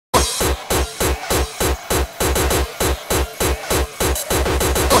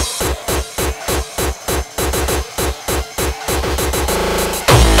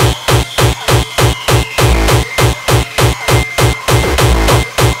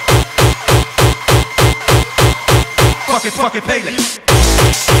fuck it, pay it.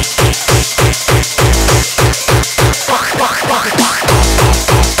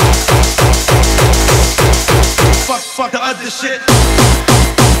 Fuck the other shit.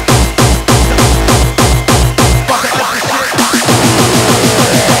 Fuck the other shit.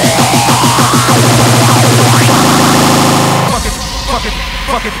 Fuck it, fuck it,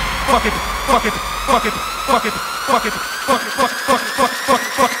 fuck it, fuck it, fuck it, fuck it, fuck it, fuck it, fuck it, fuck fuck fuck fuck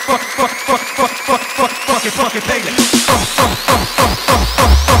fuck fuck fuck fuck fuck fuck fuck fuck it, fuck it, pay it. Fuck fuck fuck fuck fuck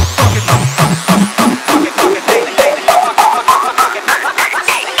fuck fuck fuck it, fuck it, fuck it,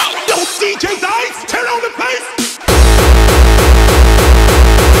 pay it. Yo, DJ Dice, turn on the bass.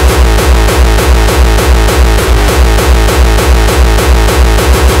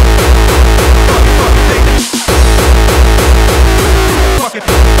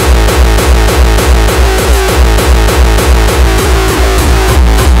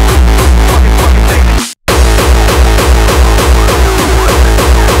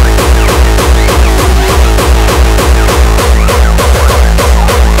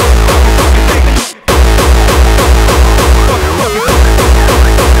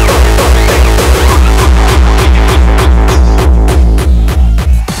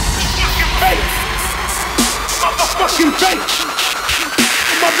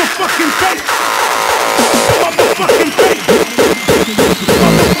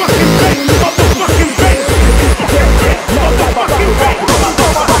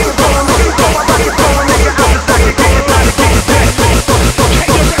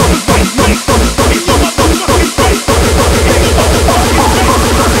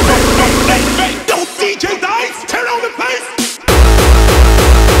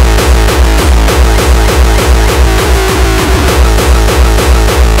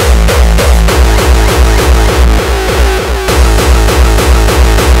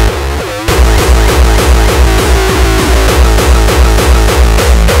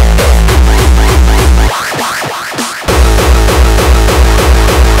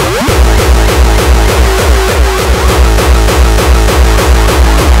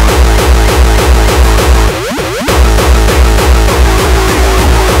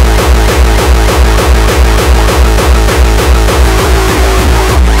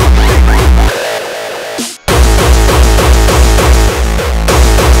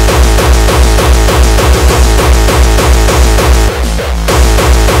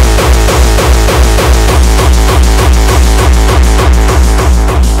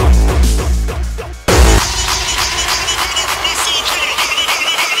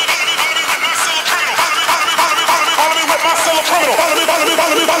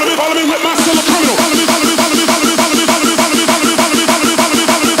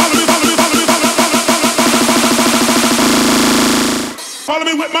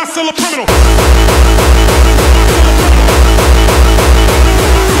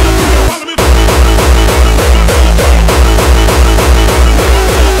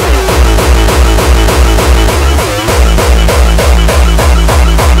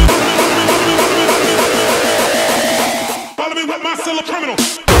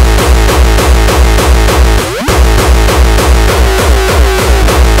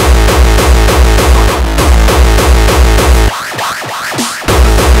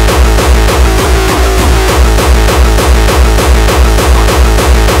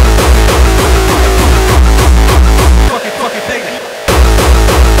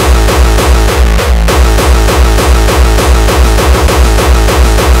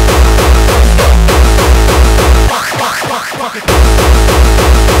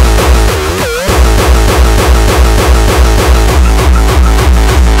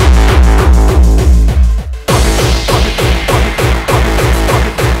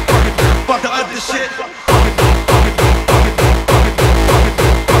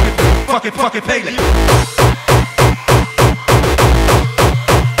 Fuck it, pay it.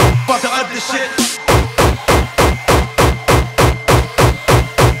 Fuck the other shit.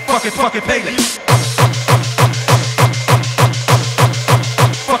 Fuck it, pay it.